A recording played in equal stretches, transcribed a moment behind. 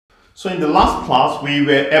So in the last class, we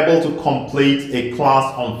were able to complete a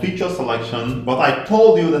class on feature selection, but I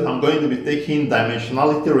told you that I'm going to be taking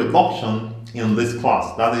dimensionality reduction in this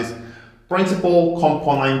class. That is principal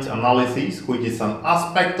component analysis, which is an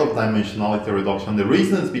aspect of dimensionality reduction. The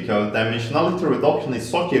reason is because dimensionality reduction is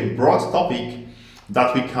such a broad topic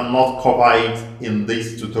that we cannot cover it in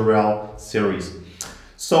this tutorial series.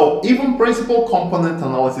 So even principal component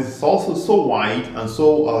analysis is also so wide and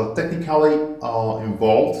so technically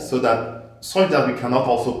involved, such that we cannot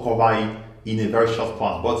also cover it in a very short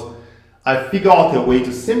class. But I figured out a way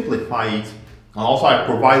to simplify it, and also I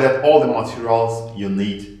provided all the materials you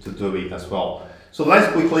need to do it as well. So let's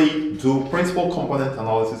quickly do principal component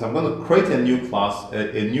analysis. I'm going to create a new class,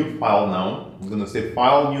 a new file now. I'm going to say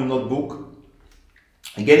File, New Notebook.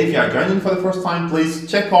 Again, if you are joining for the first time, please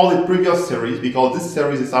check all the previous series, because this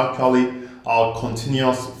series is actually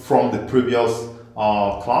continuous from the previous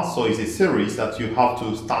class. So it's a series that you have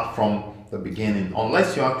to start from the beginning,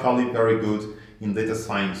 unless you're actually very good in data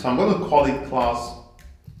science. So I'm going to call it class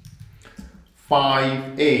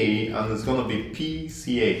 5A, and it's going to be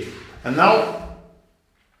PCA. And now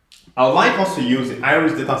I would like us to use the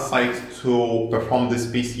Iris dataset to perform this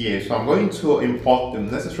PCA. So I'm going to import the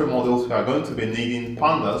necessary models. We are going to be needing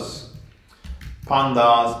pandas.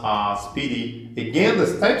 Pandas are speedy. Again, the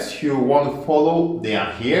steps you want to follow, they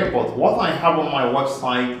are here, but what I have on my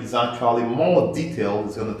website is actually more detailed.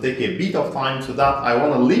 It's going to take a bit of time, so that I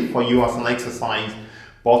want to leave for you as an exercise.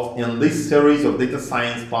 But in this series of data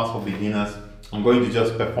science class for beginners, I'm going to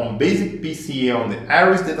just perform basic PCA on the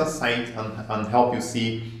Iris dataset and help you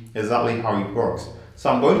see exactly how it works. So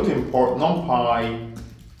I'm going to import numpy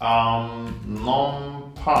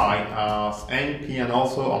as np, and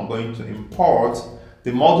also I'm going to import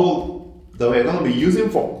the model that we're going to be using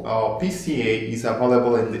for PCA is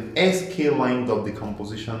available in the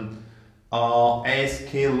sklearn.decomposition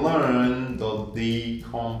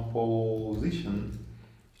sklearn.decomposition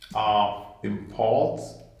import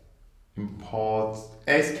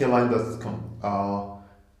sklearn.decomposition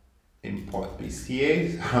import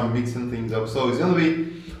PCA. I'm mixing things up. So it's going to be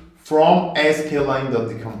from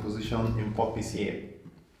sklearn.decomposition import PCA.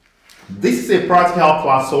 This is a practical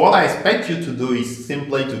class, so what I expect you to do is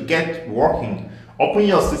simply to get working. Open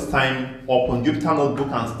your system, open Jupyter Notebook,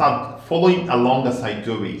 and start following along as I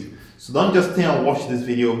do it. So don't just stay and watch this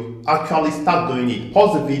video, actually start doing it.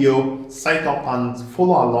 Pause the video, set up and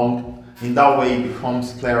follow along. In that way it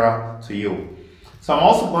becomes clearer to you. So I'm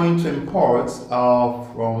also going to import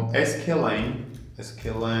from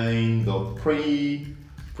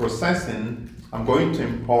sklearn.pre-processing. I'm going to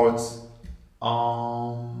import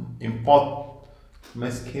sklearn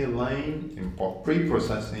import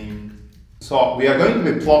pre-processing. So we are going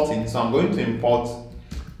to be plotting. So I'm going to import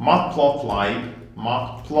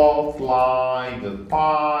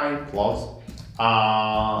matplotlib.py plus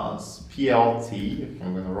as plt.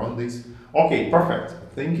 I'm going to run this. Okay, perfect. I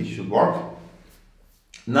think it should work.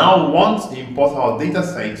 Now we want to import our data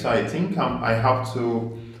set, so I think I have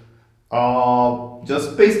to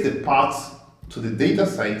just paste the paths to the data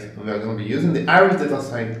set. We are going to be using the Iris data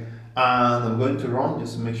set, and I'm going to run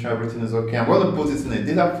just to make sure everything is okay. I'm going to put this in a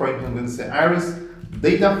data frame. I'm going to say Iris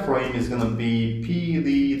data frame is going to be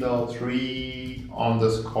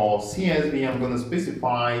pd.3_csv. I'm going to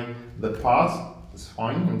specify the path. It's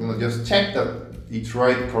fine. I'm going to just check that it's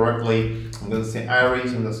read correctly. I'm going to say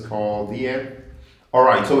iris_df.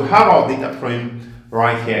 Alright, so we have our data frame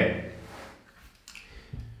right here.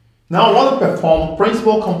 Now I want to perform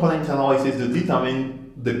principal component analysis to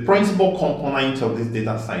determine the principal component of this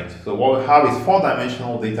data set. So what we have is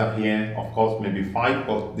 4-dimensional data here, of course maybe 5,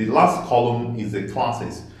 but the last column is the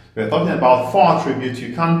classes. We're talking about 4 attributes.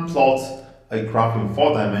 You can't plot a graph in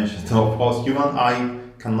 4 dimensions. Of course, human eye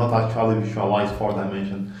cannot actually visualize 4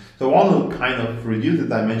 dimensions. So I want to kind of reduce the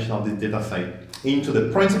dimension of the data set into the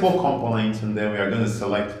principal component, and then we are going to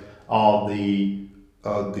select the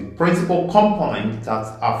principal component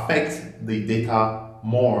that affects the data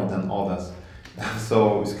more than others.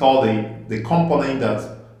 So it's called the component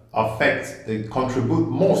that contribute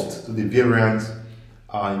most to the variance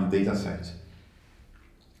in the data set.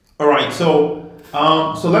 All right, so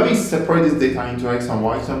let me separate this data into x and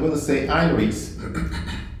y. So I'm going to say iris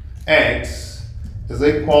x is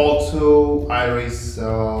equal to iris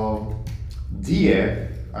df.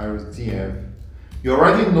 You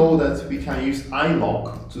already know that we can use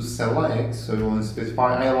iloc to select. So you want to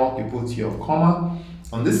specify iloc, you put your comma.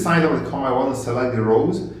 On this side of the comma, I want to select the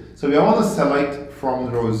rows. So we want to select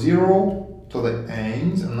from row 0 to the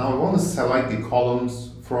end, and now we want to select the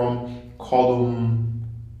columns from column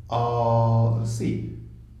let's see.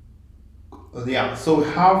 Yeah, so we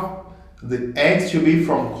have The X should be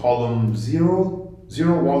from column 0,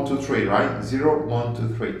 0, 1, 2, 3, right? 0, 1,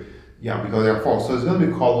 2, 3. Yeah, because there are 4. So it's going to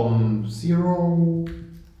be column 0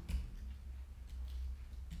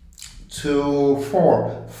 to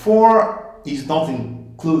 4. 4 is not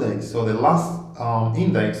included. So the last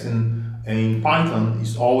index in Python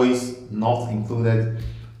is always not included.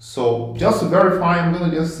 So just to verify, I'm going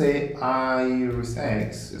to just say iris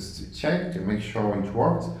x just to check to make sure it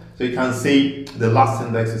works. So you can see the last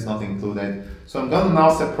index is not included. So I'm going to now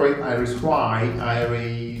separate iris y,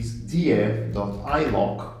 iris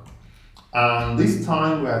df.iloc. And this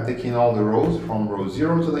time we are taking all the rows from row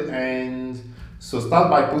 0 to the end. So start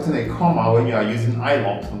by putting a comma when you are using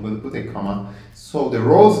iloc. So I'm going to put a comma. So the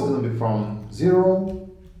rows is going to be from 0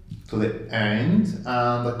 to the end,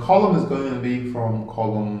 and the column is going to be from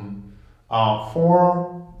column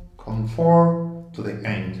 4 to the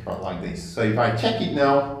end, right, like this. So if I check it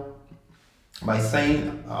now by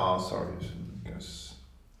saying,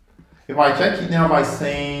 if I check it now by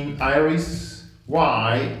saying iris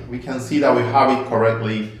y, we can see that we have it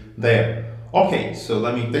correctly there. Okay, so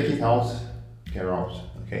let me take it out, get out.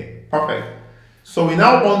 Okay, perfect. So we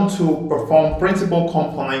now want to perform principal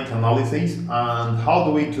component analysis, and how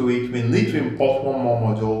do we do it? We need to import one more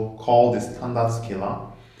module called the standard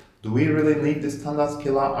scalar. Do we really need the standard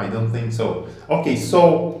scalar? I don't think so. Okay,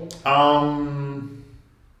 so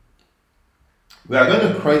we are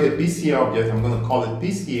going to create a PCA object. I'm going to call it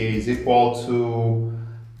PCA is equal to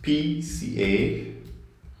PCA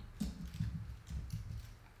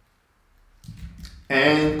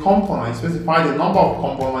and component. Specify the number of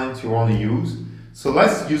components you want to use. So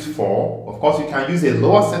let's use 4. Of course, you can use a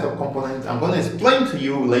lower set of components. I'm going to explain to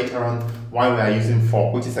you later on why we are using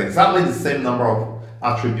 4, which is exactly the same number of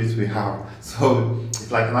attributes we have. So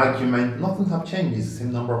it's like an argument, nothing have changed, it's the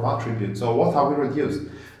same number of attributes. So what have we reduced?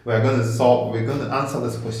 We're going to answer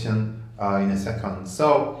this question in a second.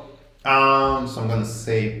 So I'm going to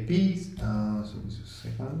say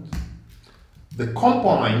the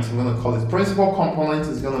component, I'm going to call it principal component,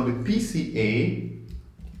 is going to be PCA.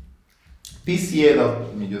 PCA,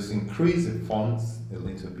 let me just increase the font a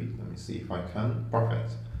little bit. Let me see if I can.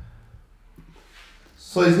 Perfect.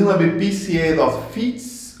 So it's going to be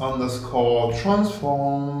PCA.fits underscore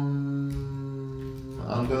transform.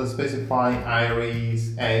 I'm going to specify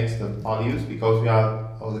iris x the values because we are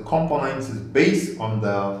the components is based on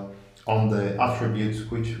the attributes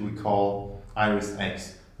which we call iris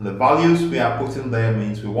x. And the values we are putting there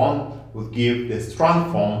means we give this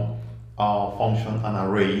transform function an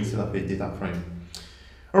array instead of a data frame.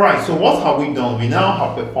 Alright, so what have we done? We now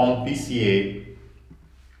have performed PCA.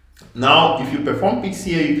 Now, if you perform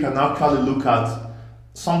PCA, you can actually look at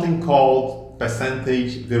something called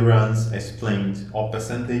percentage variance explained, or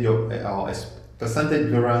percentage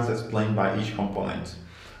variance explained by each component.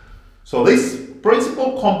 So these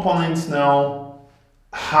principal components now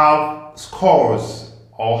have scores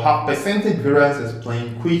or have percentage variance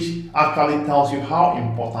explained, which actually tells you how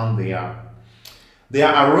important they are. They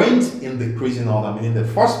are arranged in decreasing order, meaning the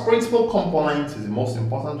first principal component is the most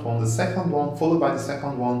important one, the second one followed by the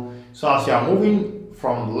second one. So as you are moving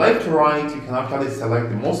from left to right, you can actually select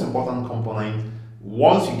the most important component.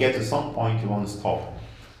 Once you get to some point, you want to stop.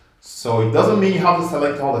 So it doesn't mean you have to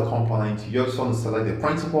select all the components, you just want to select the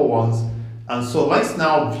principal ones. And so let's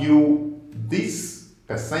now view this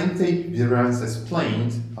percentage variance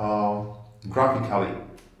explained graphically.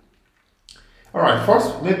 Alright,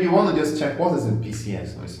 first maybe you want to just check what is in PCA.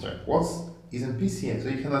 So let's check what is in PCA. So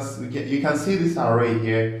you can see this array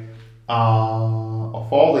here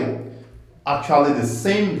of all the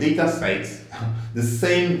same data sets, the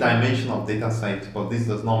same dimension of data sets, but this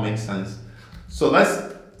does not make sense. So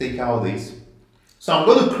let's take out this. So I'm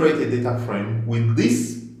going to create a data frame with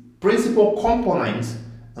this principal component,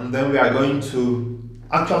 and then we are going to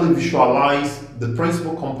actually visualize the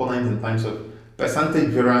principal component in terms of percentage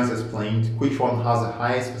variance explained, which one has the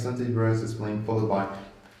highest percentage variance explained, followed by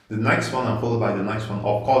the next one and followed by the next one.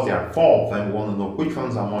 Of course, there are 4 of them. We want to know which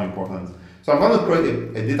ones are more important. So I'm going to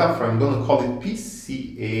create a data frame. I'm going to call it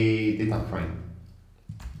PCA data frame.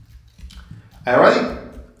 I already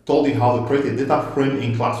told you how to create a data frame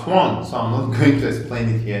in class 1, so I'm not going to explain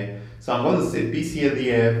it here. So I'm going to say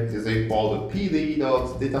PCADF is equal to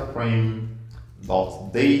pd.dataframe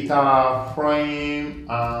data frame,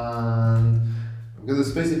 and I'm going to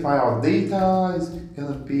specify our data is going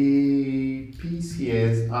to be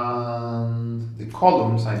PCS and the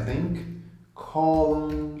columns, I think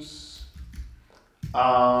columns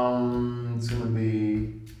it's going to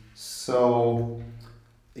be, so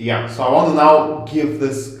yeah, so I want to now give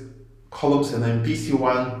this columns and then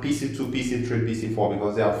PC1, PC2, PC3, PC4,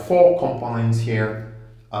 because there are 4 components here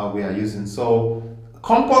we are using. So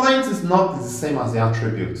component is not the same as the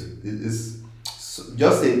attribute. It is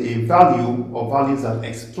just a value or values that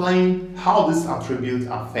explain how this attribute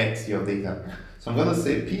affects your data. So I'm going to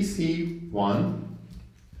say PC1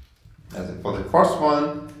 as for the first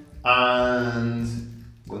one, and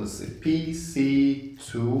I'm going to say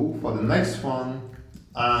PC2 for the next one,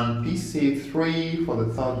 and PC3 for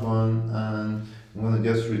the third one, and I'm going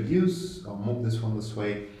to just reduce or move this one this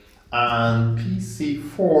way, and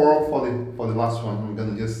PC4 for the last one. I'm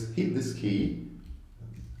going to just hit this key.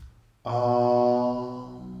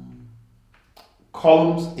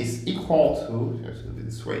 Columns is equal to, just going to be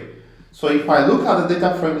this way. So if I look at the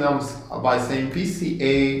data frame now by saying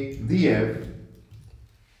PCA df,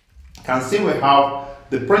 you can see we have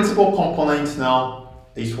the principal component now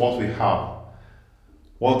is what we have.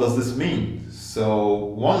 What does this mean? So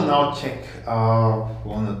we want to now check,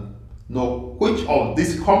 we want to know which of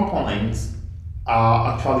these components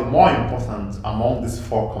are actually more important among these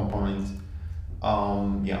four components.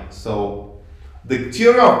 So the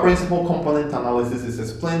theory of principal component analysis is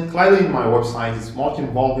explained clearly in my website. It's much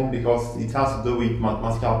involving because it has to do with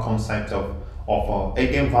mathematical concept of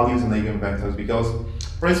eigenvalues and eigenvectors, because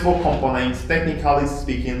principal components, technically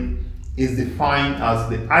speaking, is defined as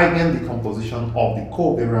the eigen decomposition of the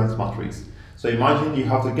covariance matrix. So imagine you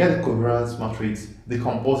have to get the covariance matrix,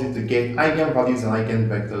 decompose it to get eigenvalues and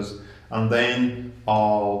eigenvectors, and then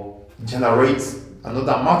generate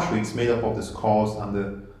another matrix made up of the scores and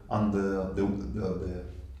the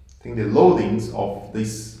loadings of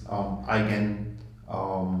these eigen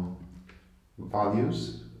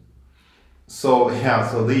values. So yeah,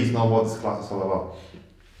 so this is not what this class is all about.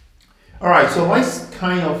 All right, so let's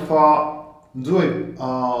kind of do it.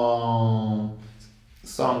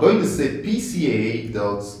 So I'm going to say PCA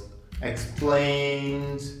dot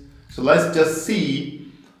explained. So let's just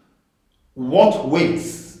see what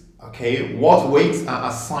weights. Okay, what weights are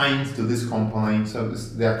assigned to this component? So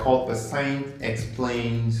they are called assigned,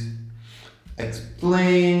 explained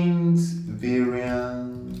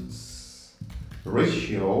variance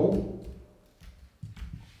ratio.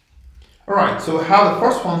 All right, so how the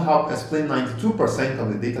first one helped explain 92%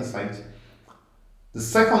 of the data set. The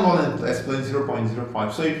second one explains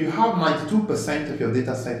 0.05. So if you have 92% of your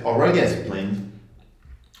data set already explained,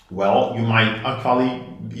 well, you might actually,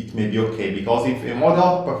 it may be okay, because if a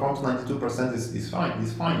model performs 92% is fine,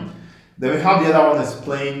 it's fine. Then we have the other one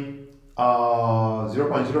explain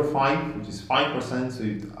 0.05, which is 5%, so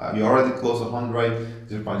you're already close to 100,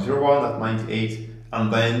 0.01 at 98,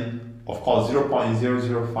 and then of course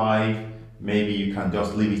 0.005, maybe you can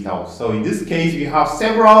just leave it out. So in this case, you have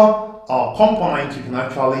several components. You can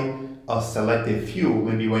actually select a few.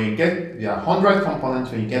 Maybe when you get 100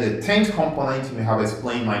 components, when you get a 10th component, you may have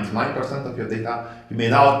explained 99% of your data. You may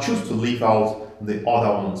now choose to leave out the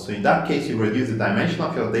other ones. So in that case, you reduce the dimension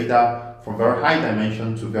of your data from very high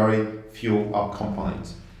dimension to very few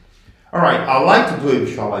components. All right, I like to do a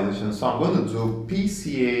visualization, so I'm going to do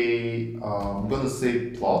PCA. I'm going to say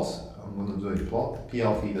plot. I'm going to do a plot,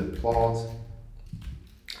 plot,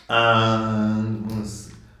 and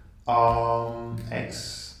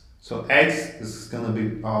x. So x is going to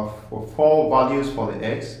be for 4 values for the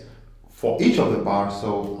x for each of the bars.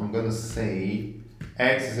 So I'm going to say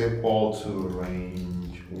x is equal to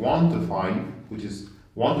range 1 to 5, which is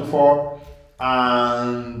 1 to 4,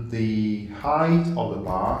 and the height of the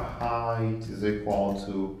bar, height is equal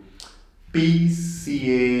to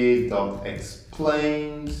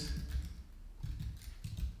PCA.explained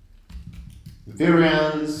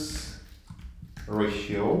variance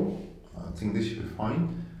ratio. I think this should be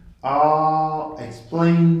fine.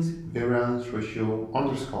 Explained variance ratio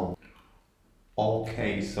underscore.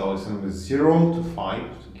 Okay, so it's going to be 0 to 5.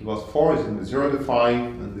 So give us 4 is going to be 0 to 5,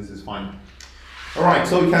 and this is fine. All right,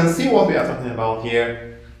 so you can see what we are talking about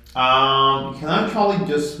here. You can actually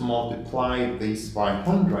just multiply this by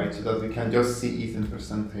 100 so that we can just see it in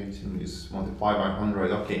percentage, and just multiply by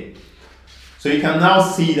 100. Okay, so you can now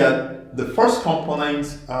see that the first component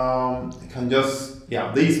can just,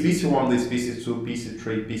 this PC1, this PC2,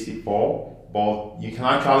 PC3, PC4, but you can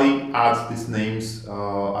actually add these names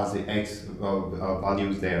as the X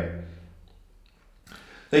values there.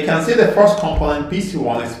 So you can see the first component,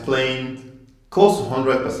 PC1, explained close to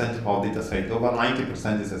 100% of our data set, over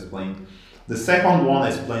 90% is explained. The second one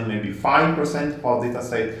explained maybe 5% of our data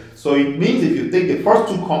set. So it means if you take the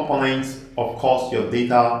first two components, of course your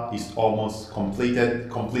data is almost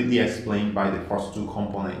completely explained by the first two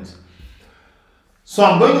components. So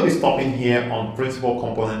I'm going to be stopping here on principal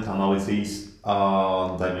component analysis.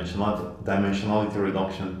 dimensionality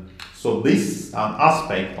reduction. So this is an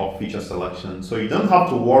aspect of feature selection. So you don't have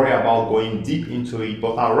to worry about going deep into it,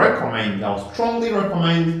 but I strongly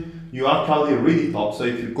recommend you actually read it up. So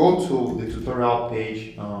if you go to the tutorial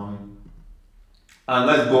page, and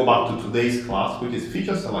let's go back to today's class, which is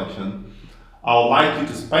feature selection. I would like you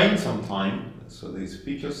to spend some time. So this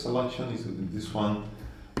feature selection is this one.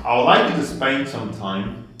 I would like you to spend some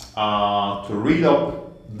time to read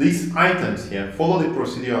up these items here. Follow the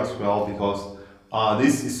procedure as well, because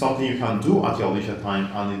this is something you can do at your leisure time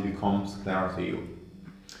and it becomes clear to you.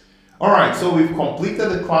 Alright, so we've completed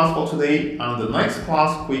the class for today, and the next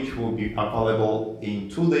class, which will be available in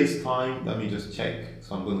 2 days time, let me just check.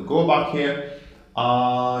 So I'm going to go back here.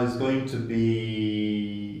 It's going to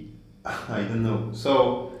be, I don't know.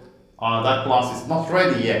 So that class is not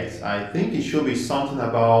ready yet. I think it should be something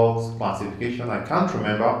about classification, I can't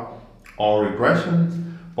remember, or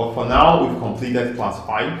regression. But for now, we've completed class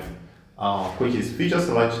 5, which is feature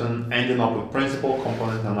selection, ending up with principal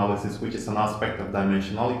component analysis, which is an aspect of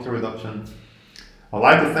dimensionality reduction. I'd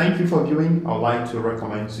like to thank you for viewing. I would like to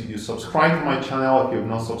recommend you subscribe to my channel if you have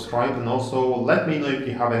not subscribed, and also let me know if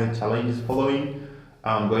you have any challenges following.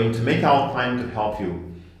 I'm going to make out time to help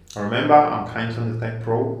you. Remember, I'm Kindson the Tech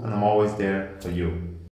Pro, and I'm always there for you.